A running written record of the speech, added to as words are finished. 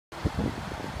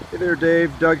Hey there,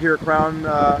 Dave. Doug here at Crown.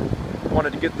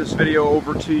 Wanted to get this video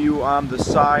over to you on the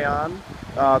Scion.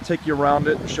 Take you around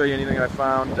it and show you anything I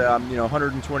found.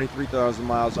 123,000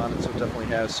 miles on it, so it definitely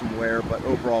has some wear, but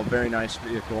overall, very nice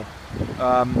vehicle.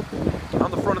 On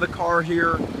the front of the car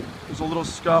here, there's a little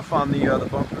scuff on the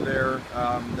bumper there.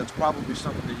 That's probably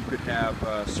something that you could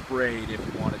have sprayed if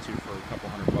you wanted to for a couple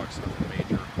 $100, nothing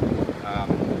major.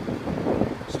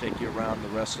 Let's take you around the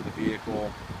rest of the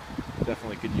vehicle.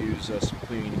 Definitely could use some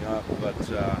cleaning up, but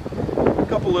a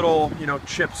couple little,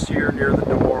 chips here near the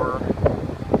door.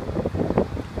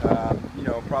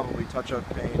 Probably touch-up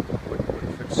paint would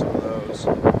fix some of those.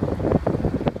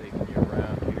 Taking you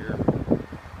around here.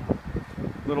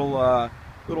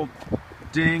 Little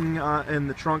ding in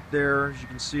the trunk there, as you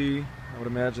can see. I would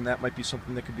imagine that might be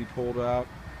something that could be pulled out.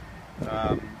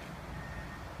 Little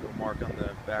mark on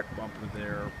the back bumper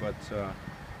there, but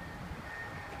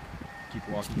keep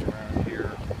walking around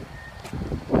here.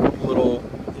 Little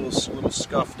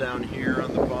scuff down here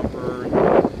on the bumper.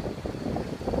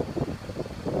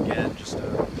 Again, just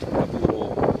a couple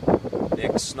little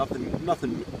nicks.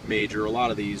 Nothing major. A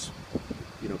lot of these,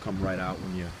 come right out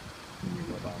when you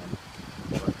live on them.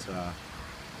 But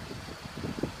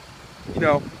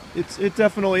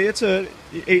it's a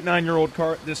 8-9-year-old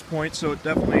car at this point, so it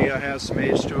definitely has some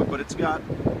age to it. But it's got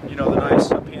the nice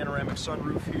panoramic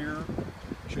sunroof here.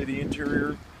 Show you the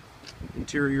interior.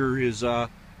 Interior is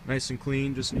nice and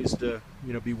clean. Just needs to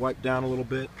be wiped down a little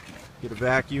bit. Get a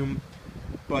vacuum.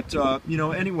 But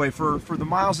anyway, for the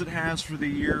miles it has for the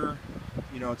year,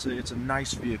 it's a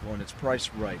nice vehicle and it's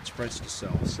priced right. It's priced to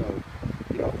sell. So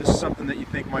if this is something that you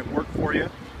think might work for you,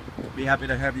 I'd be happy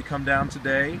to have you come down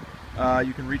today.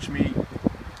 You can reach me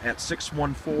at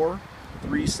 614-376-0